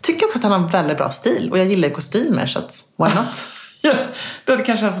 Tycker också att han har en väldigt bra stil. Och jag gillar kostymer, så att why not? Ja, du hade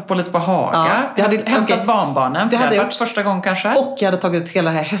kanske hälsat på lite på Haga. Ja, jag hade hämtat barnbarnen. Det hade jag jag varit första gången kanske. Och jag hade tagit ut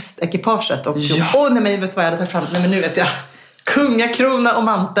hela det här hästekipaget. Och Ja. nej men vet du vad jag hade tagit fram? Nej men nu vet jag. Kungakrona och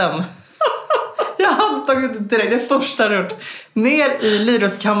manteln. Jag hade tagit ut direkt. Det första jag gjort. Ner i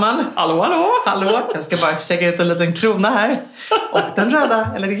Liruskammaren. Hallå, jag ska bara checka ut en liten krona här. Och den röda,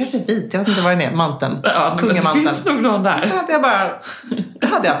 eller det kanske är vit, jag vet inte vad den är, manteln. Ja, Kungamanteln. det finns nog någon där. Så hade jag bara, det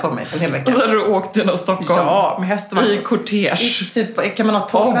hade jag på mig en hel vecka. Och så hade du åkt genom Stockholm. Ja, med hästvagn. I kortege. Typ, kan man ha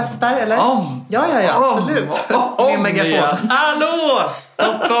 12 hästar eller? Ja, absolut. Med megafon. igen. Hallå,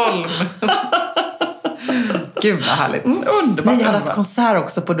 Stockholm! Gud vad härligt. Underbart. Nej, jag hade haft konsert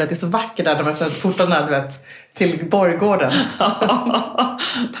också på, du vet, det är så vackert där de har öppnat portarna, du vet, till Borggården.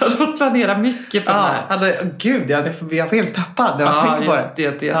 Du hade fått planera mycket på den här. Gud, jag var helt peppad när jag tänkte på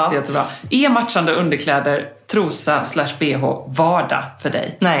det. Jättebra. Är matchande underkläder, trosa /bh vardag för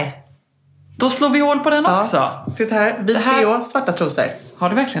dig? Nej. Då slår vi hål på den också. Titta här, vit bh, svarta trosor. Har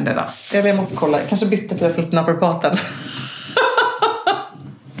du verkligen det då? Eller jag måste kolla, jag kanske bytte plötsligt naprapaten.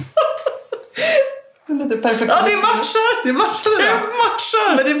 Det är perfekt. Ja, det matchar! Det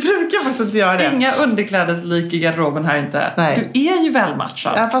matchar. Men det brukar faktiskt inte göra det. Inga underklädeslik i garderoben här inte. Nej. Du är ju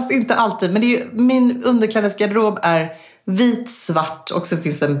välmatchad. Ja, fast inte alltid. Men det är ju, min underklädesgarderob är vit, svart och så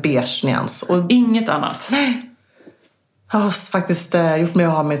finns det en beige nyans. Och inget annat. jag har faktiskt gjort mig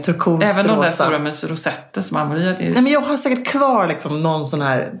av med turkos, även de där rosa. stora med rosetter som Maria. Nej, men jag har säkert kvar liksom någon sån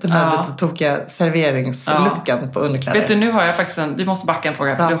här, den här lite tokiga serveringsluckan på underkläder. Vet du, nu har jag faktiskt vi måste backa en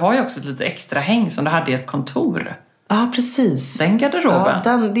fråga. För du har ju också ett lite extra häng som du hade i ett kontor. Ja, precis. Den garderoben.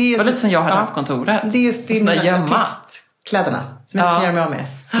 Ja, det var lite som jag hade på kontoret. Det är mina artistkläderna som jag inte kan göra mig av med.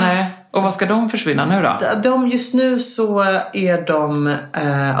 Nej. Och vad ska de försvinna nu då? Just nu så är de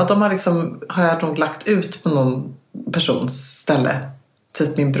har jag nog lagt ut på någon persons ställe.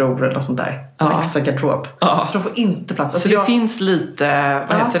 Typ min bror eller något sånt där. En extra garderob. Ja. De får inte plats. Alltså, det finns lite,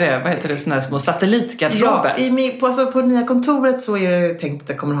 vad heter det såna här små satellitgarderober? Ja, på det nya kontoret så är det tänkt att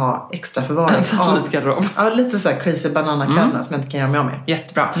jag kommer ha extra förvaring. En satellitgarderob. Ja, lite så här crazy banana-kläderna som jag inte kan göra mig av med.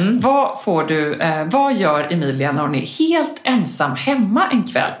 Jättebra. Vad gör Emilia när hon är helt ensam hemma en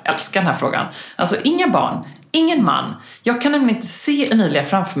kväll? Jag älskar den här frågan. Alltså inga barn. Ingen man. Jag kan nämligen inte se Emilia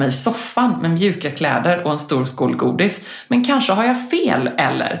framför mig i soffan med mjuka kläder och en stor skål godis. Men kanske har jag fel,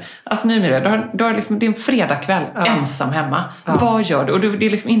 eller? Alltså nu Emilia, du har liksom, det är en fredagkväll, ensam hemma. Vad gör du? Och det är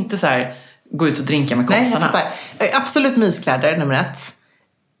liksom inte så här, gå ut och drinka med kompisarna. Nej, jag fattar. Absolut myskläder, nummer 1.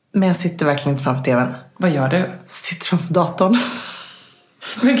 Men jag sitter verkligen inte framför tvn. Vad gör du? Sitter framför datorn.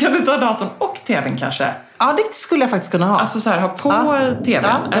 Men kan du ta datorn och tvn kanske? Ja, det skulle jag faktiskt kunna ha. Alltså så här, ha på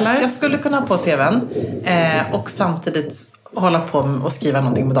tvn, eller? Jag skulle kunna ha på tvn. Och samtidigt hålla på och skriva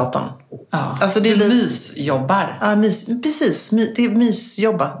någonting med datorn. Ja, alltså, det är du mysjobbar. Ja, precis. Det är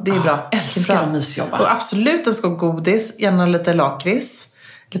mysjobba. Det är bra. Älskar att mysjobba. Och absolut en skål godis. Gärna lite lakrits.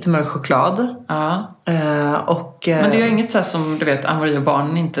 Lite mörk choklad. Ja. Men det är inget så här som du vet, Ann-Marie och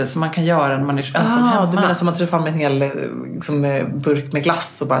barnen inte, som man kan göra när man är ensam hemma. Du menar som att man tar fram en hel liksom, burk med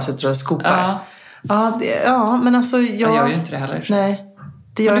glass och bara sätter och skopar. Men alltså jag gör ju inte det heller. Nej.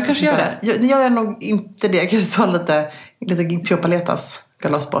 Det gör men du kanske gör det? Det gör jag nog inte det. Jag kanske tar lite piopaletas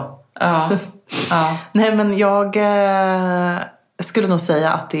galas på. Ja. Nej, men jag skulle nog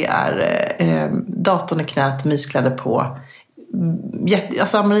säga att det är datorn i knät, myskläder på.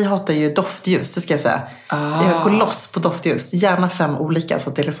 Alltså Marie hatar ju doftljus, det ska jag säga. Jag går loss på doftljus. Gärna 5 olika så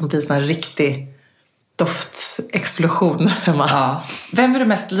att det liksom blir sån här riktig doftexplosion hemma. Ja. Vem är du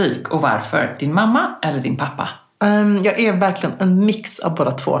mest lik och varför? Din mamma eller din pappa? Jag är verkligen en mix av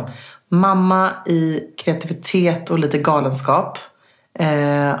båda två. Mamma i kreativitet och lite galenskap.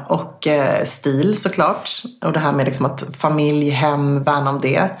 Och stil såklart. Och det här med liksom att familj, hem, värna om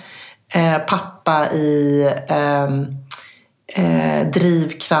det. Pappa i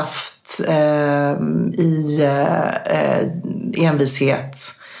drivkraft, i envishet.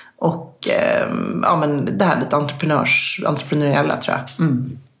 Och men det här lite entreprenöriella tror jag.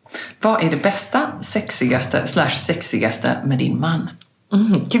 Vad är det bästa, sexigaste med din man?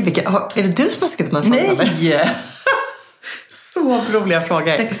 Gud, är det du som har skrivit någon fråga? Nej! Så roliga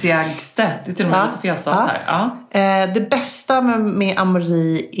frågor. Sexigaste, det är till och med lite felstavat här. Ja. Det bästa med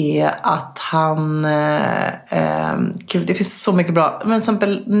Amaury är att han... Gud, det finns så mycket bra. Men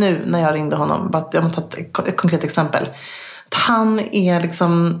exempel nu när jag ringde honom, jag har tagit ett konkret exempel. Att han är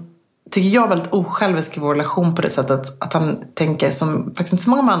liksom... tycker jag väldigt osjälvisk i vår relation på det sättet att han tänker som faktiskt inte så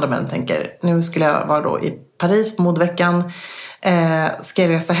många andra män tänker. Nu skulle jag vara då i Paris på modeveckan. Ska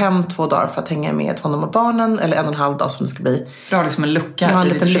jag resa hem 2 dagar för att hänga med honom och barnen, eller 1,5 dag som det ska bli. Du har liksom en lucka. Jag har en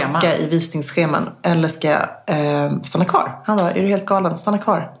liten lucka i visningsscheman. Eller ska jag stanna kvar? Han bara, är du helt galen? Stanna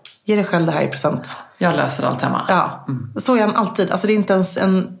kvar. Ge dig själv det här i present. Jag löser allt hemma. Ja, så är han alltid. Alltså det är inte ens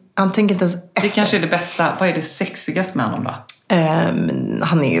han tänker inte ens efter. Det kanske är det bästa. Vad är det sexigaste med honom då?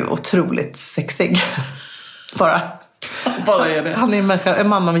 Han är ju otroligt sexig. Bara. Vad är det? Han är en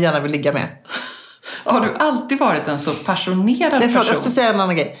mamma man gärna vill ligga med. Har du alltid varit en så passionerad person? Jag ska säga en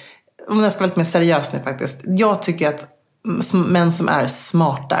annan grej. Om jag ska vara lite mer seriös nu faktiskt. Jag tycker att män som är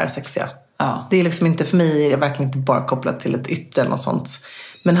smarta är sexiga. Ja. Det är liksom inte, för mig är det verkligen inte bara kopplat till ett yttre eller något sånt.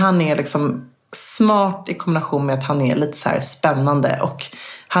 Men han är liksom smart i kombination med att han är lite så här spännande. Och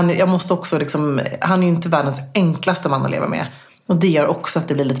jag måste också liksom, han är ju inte världens enklaste man att leva med. Och det gör också att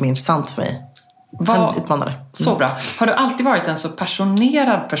det blir lite mer intressant för mig. Han utmanar. Så bra. Har du alltid varit en så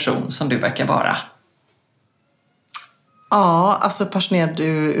passionerad person som du verkar vara? Ja, alltså passionerad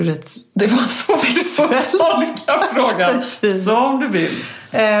ur ett... Det var så du får tolka frågan som du vill.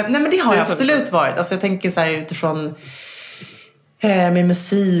 Nej, men det har jag absolut varit. Alltså jag tänker så här utifrån med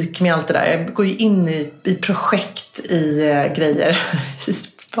musik, med allt det där. Jag går ju in i projekt, i grejer.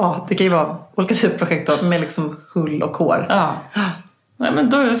 Ja, det kan ju vara olika typer av projekt då, med liksom hull och hår. Ja. Nej, men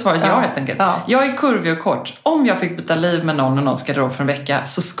då är det svaret ja helt enkelt. Ja. Jag är kurvig och kort. Om jag fick byta liv med någon och någon ska garderob för en vecka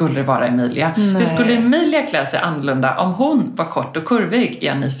så skulle det vara Emilia. Nej. Hur skulle Emilia klä sig annorlunda om hon var kort och kurvig? Är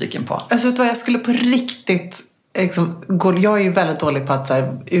jag nyfiken på. Alltså vet du vad, jag skulle på riktigt liksom, jag är ju väldigt dålig på att så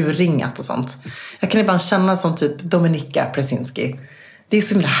här, urringat och sånt. Jag kan ibland känna som typ Dominika Presinski. Det är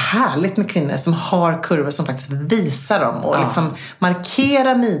så himla härligt med kvinnor som har kurvor som faktiskt visar dem och liksom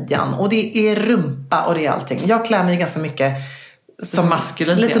markerar midjan. Och det är rumpa och det är allting. Jag klär mig ganska mycket som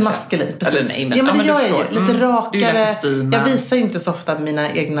maskulin. Lite maskulin, precis. Eller nej, men, ja, men det gör jag ju. Lite rakare. Jag visar ju inte så ofta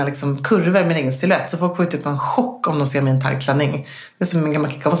mina egna liksom, kurvor, min egen silhuett. Så folk får ju typ en chock om de ser min taggklänning. Det är som en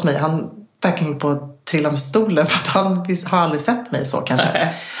gammal kicka hos mig. Han verkligen på att trilla om stolen för att han har aldrig sett mig så kanske.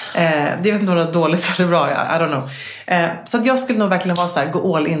 Det vet inte om det är dåligt eller bra. I don't know. Så att jag skulle nog verkligen vara så här,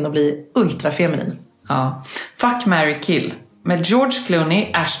 gå all in och bli ultrafeminin. Ja. Fuck, marry, kill. Med George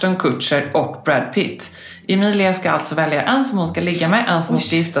Clooney, Ashton Kutcher och Brad Pitt. Emilia ska alltså välja en som hon ska ligga med, en som hon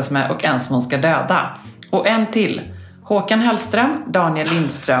ska giftas med och en som hon ska döda. Och en till. Håkan Hellström, Daniel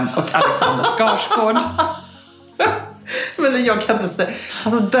Lindström och Alexander Skarsgård. Men jag kan inte säga.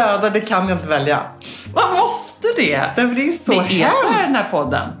 Alltså döda, det kan jag inte välja. Man måste det. Det är så hemskt. Det är så här den här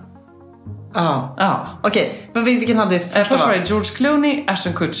podden. Ja. Okej, men vilken hade du första? Först var det George Clooney,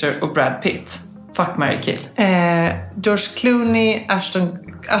 Ashton Kutcher och Brad Pitt. Fuck, marry, kill. George Clooney,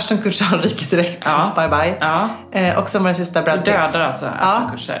 Ashton Kutcher har rykt direkt. Ja. Bye bye. Ja. Och sen var det sista Brad Pitt. Dödar alltså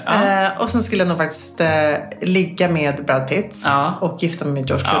Ashton Kutcher. Ja. Och sen skulle jag nog faktiskt ligga med Brad Pitt. Ja. Och gifta mig med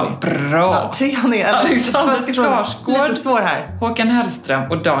George Clooney. Ja, bra. Ja, trean är Alexander Skarsgård. Lite svår här. Håkan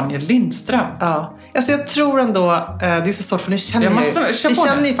Hellström och Daniel Lindström. Ja. Alltså jag tror ändå, det är så svårt för nu känner vi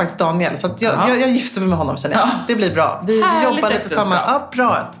känner ju faktiskt Daniel. Så att jag gifter mig med honom känner jag. Ja. Det blir bra. Vi jobbar lite samma. Ja,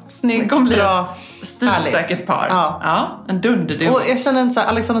 bra. Snyggt, bra. Stilsäkert par. Ja, en dunderduo. Och jag känner inte så här,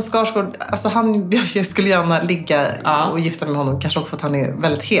 Alexander Skarsgård, alltså jag skulle gärna ligga och gifta mig med honom. Kanske också för att han är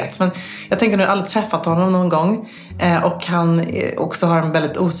väldigt het. Men jag tänker nu, jag har aldrig träffat honom någon gång. Och han också har en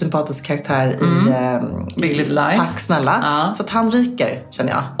väldigt osympatisk karaktär i Big Little Lies. Tack snälla. Så att han ryker,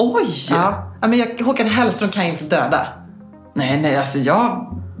 känner jag. Oj! Ja, men Håkan Hellström kan ju inte döda. Nej, alltså jag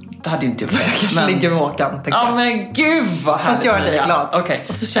hade inte gjort det. Jag kanske ligger med Håkan, tänkte jag. Ja, men gud vad härligt. För att göra dig glad. Okay.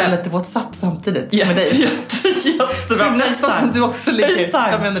 Och så kör jag lite WhatsApp samtidigt med dig. Jättebra. Nästan som du också ligger.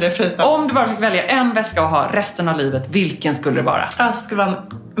 Jag menar det, FaceTime. Om du bara fick välja en väska att ha resten av livet, vilken skulle det vara? Det skulle vara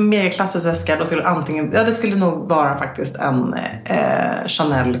en megaklassisk väska. Då skulle det skulle nog vara faktiskt en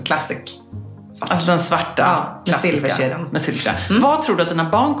Chanel Classic. Svart. Alltså den svarta med silverkedjan. Vad tror du att dina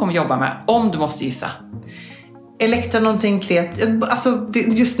barn kommer jobba med om du måste gissa? Elektra någonting kreativt. Alltså,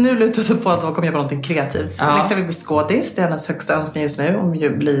 just nu lutar det på att hon kommer göra någonting kreativt. Så Elektra vill bli skådis. Det är hennes högsta önskan just nu. Om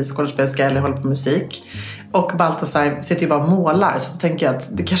att bli skådespelerska eller hålla på musik. Och Baltasar sitter ju bara och målar. Så då tänker jag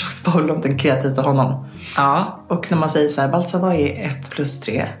att det kanske också bara någonting kreativt av honom. Ja. Och när man säger så här, Baltasar, vad är 1 +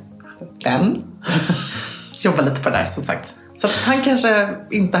 3? 5. Jobba lite på det där, som sagt. Så att han kanske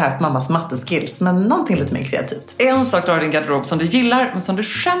inte har haft mammas matteskills, men någonting lite mer kreativt. En sak du har i din garderob som du gillar, men som du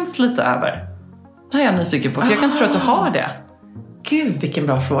skäms lite över. Det här är jag nyfiken på, för jag kan tro att du har det. Gud, vilken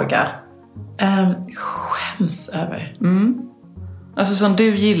bra fråga. Skäms över? Alltså som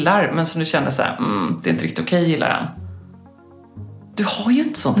du gillar, men som du känner så här, det är inte riktigt okej, gillar den. Du har ju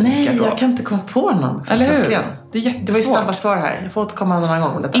inte sånt i din garderob. Jag kan inte komma på någon. Eller hur? Det är jättesvårt. Det var ju snabba svar här. Jag får återkomma någon annan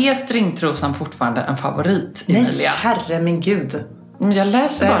gång om detta. Är stringtrosan fortfarande en favorit, Emilia? Nej, herre min gud. Jag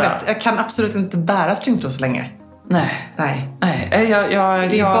läser bara. Jag kan absolut inte bära stringtrosor längre. Nej.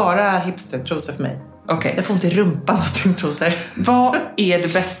 Det är bara hipstertrosor för mig. Okej. Jag får inte i rumpan av stringtrosor. Vad är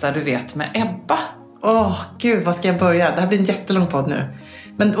det bästa du vet med Ebba? Gud, vad ska jag börja? Det här blir en jättelång podd nu.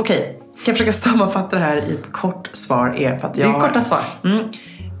 Men okej, ska jag försöka sammanfatta det här i ett kort svar? För att det är korta svar.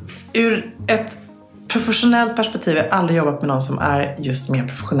 Ur ett professionellt perspektiv har jag aldrig jobbat med någon som är just mer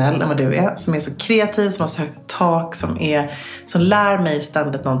professionell än vad du är. Som är så kreativ, som har så högt tak, som lär mig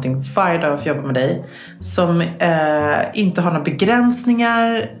ständigt någonting varje dag för att jobba med dig. Som inte har några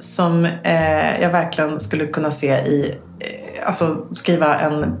begränsningar. Som jag verkligen skulle kunna se i... Alltså skriva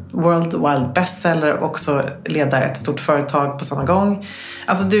en World Wide Bestseller och också leda ett stort företag på samma gång.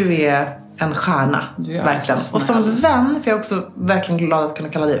 Alltså du är en stjärna, verkligen. Och som vän, för jag är också verkligen glad att kunna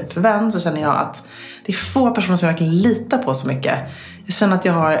kalla dig för vän, så känner jag att det är få personer som jag verkligen litar på så mycket. Jag känner att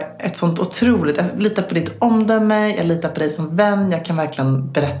jag har ett sånt otroligt, jag litar på ditt omdöme, jag litar på dig som vän, jag kan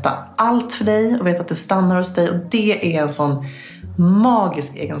verkligen berätta allt för dig och vet att det stannar hos dig, och det är en sån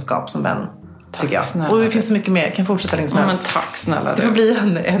magisk egenskap som vän. Tycker jag. Snälla. Och det finns så mycket mer. Jag kan fortsätta länge som helst. Men tack snälla. Det får bli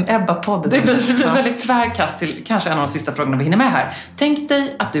en Ebba-podd. Det blir väldigt tvärkast till kanske en av de sista frågorna vi hinner med här. Tänk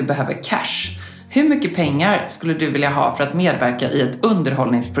dig att du behöver cash. Hur mycket pengar skulle du vilja ha för att medverka i ett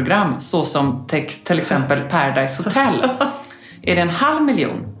underhållningsprogram såsom till exempel Paradise Hotel? Är det 500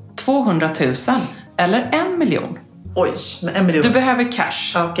 000, 200 000 eller 1 miljon? Oj, men 1 miljon. Du behöver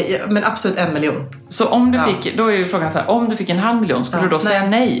cash. Okej, men absolut 1 miljon. Så om du fick, då är ju frågan så här, om du fick 500 000 skulle du då säga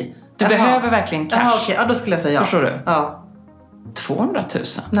nej? Du behöver verkligen cash. Okej, då skulle jag säga ja. Förstår du? Ja. 200 000?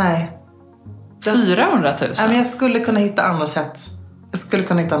 Nej. 400 000? Nej, men jag skulle kunna hitta andra sätt.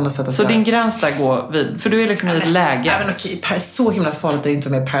 Att så din gräns där går vid, för du är liksom i ett läge. Nej, men okej, så himla farligt att det inte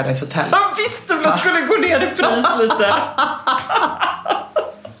är med Paradise Hotel. Jag visste att jag skulle gå ner i pris lite.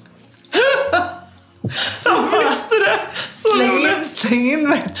 Jag visste det. Släng in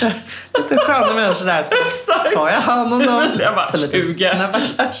lite sköna människor där. Så tar jag hand om dem. Jag bara, 20. Jag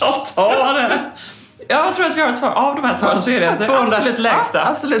tar det. Jag tror att vi har ett svar av de här svaren, så är det 200, absolut lägsta.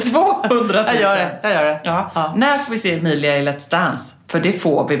 Absolut. 200 000. Jag gör det. Ja. När får vi se Emilia i Let's Dance? För det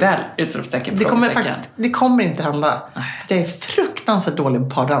får vi väl, utropstecken. Det kommer inte hända. För jag är fruktansvärt dålig på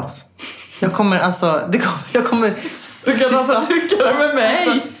pardans. Jag kommer Du kan alltså tycka det med mig.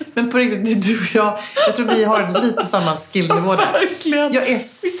 Alltså, men på riktigt, du och jag tror vi har lite samma skillnivå där. Verkligen. Jag är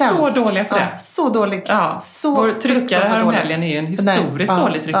sämst. Så dålig på det. Så dålig. Ja. Vår tryckare här om helgen är ju en historiskt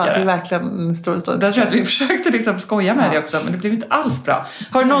dålig tryckare. Ja, det är verkligen en stor där tror jag att vi försökte liksom skoja med det också, men det blev inte alls bra.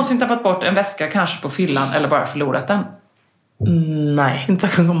 Har du någonsin tappat bort en väska, kanske på fyllan, eller bara förlorat den? Nej, inte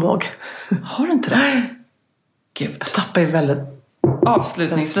vad jag kommer ihåg. Har du inte det? Gud. Jag tappar ju väldigt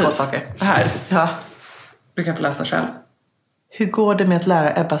avslutningsvis saker. Här. Ja. Du kan få läsa själv. Hur går det med att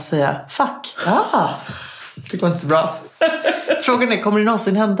lära Ebba säga fuck? Ja. Det går inte så bra. Frågan är, kommer det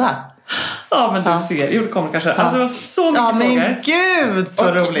någonsin hända? Ja, men du ser. Jo, det kommer kanske. Alltså, det var så mycket frågor. Men gud,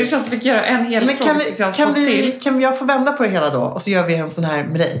 så roligt. Det känns som att vi kan göra en hel fråga. Kan jag få vända på det hela då? Och så gör vi en sån här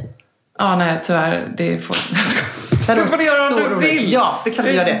med dig. Ja, nej, tyvärr. Det får... Du får göra om du vill. Ja, det kan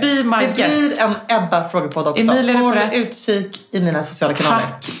vi göra det. Det blir en Ebba-frågepodd också. Emilia, håll utkik i mina sociala kanaler.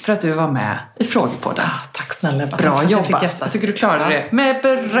 Tack för att du var med i frågepodden. Tack snälla Ebba. Bra jobbat. Jag tycker du klarade det med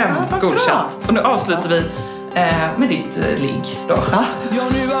beröm. Godkänt. Och nu avslutar vi med ditt ligg då. Ja,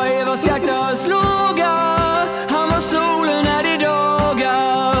 nu var Evas hjärta sloga. Han var solen när det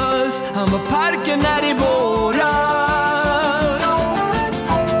dagas. Han var parken när det våras.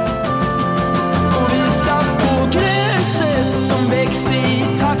 Och vi satt på gräset som växte i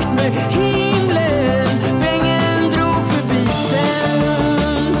takt med himlen. Bängen drog förbi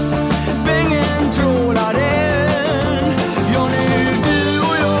sen. Bängen trålade. Ja, nu du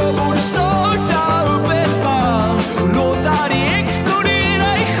och jag borde starta upp ett band och låta det explodera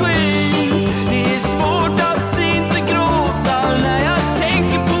i skyn. Det är svårt att inte gråta när jag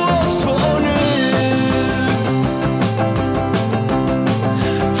tänker på oss två nu.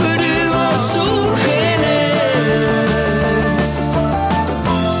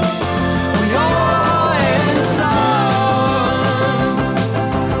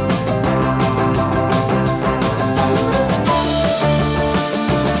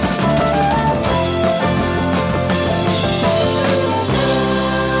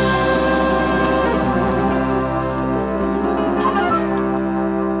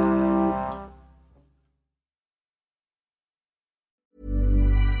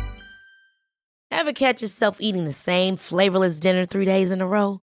 Ever catch yourself eating the same flavorless dinner 3 days in a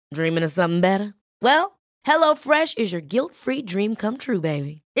row? Dreaming of something better? Well, HelloFresh is your guilt-free dream come true,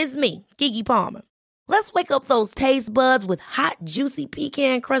 baby. It's me, Keke Palmer. Let's wake up those taste buds with hot, juicy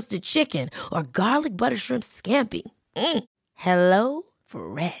pecan-crusted chicken or garlic butter shrimp scampi.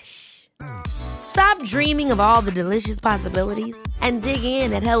 HelloFresh. Stop dreaming of all the delicious possibilities and dig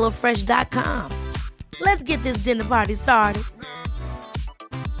in at HelloFresh.com. Let's get this dinner party started.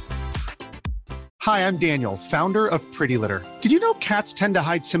 Hi, I'm Daniel, founder of Pretty Litter. Did you know cats tend to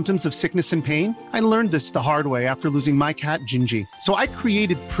hide symptoms of sickness and pain? I learned this the hard way after losing my cat, Gingy. So I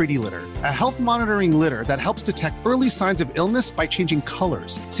created Pretty Litter, a health monitoring litter that helps detect early signs of illness by changing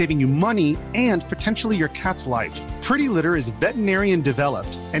colors, saving you money and potentially your cat's life. Pretty Litter is veterinarian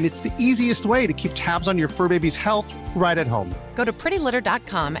developed, and it's the easiest way to keep tabs on your fur baby's health right at home. Go to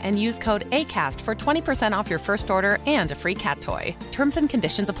prettylitter.com and use code ACAST for 20% off your first order and a free cat toy. Terms and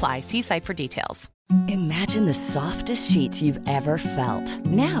conditions apply. See site for details. Imagine the softest sheets you've ever felt.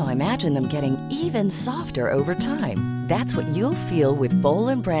 Now imagine them getting even softer over time. That's what you'll feel with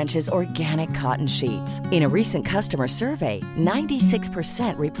Boll & Branch's organic cotton sheets. In a recent customer survey,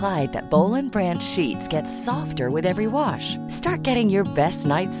 96% replied that Boll & Branch sheets get softer with every wash. Start getting your best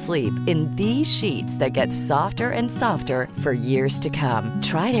night's sleep in these sheets that get softer and softer for years to come.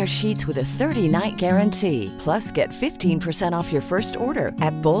 Try their sheets with a 30-night guarantee. Plus, get 15% off your first order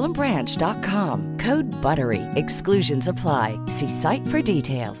at bollandbranch.com. Code BUTTERY. Exclusions apply. See site for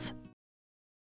details.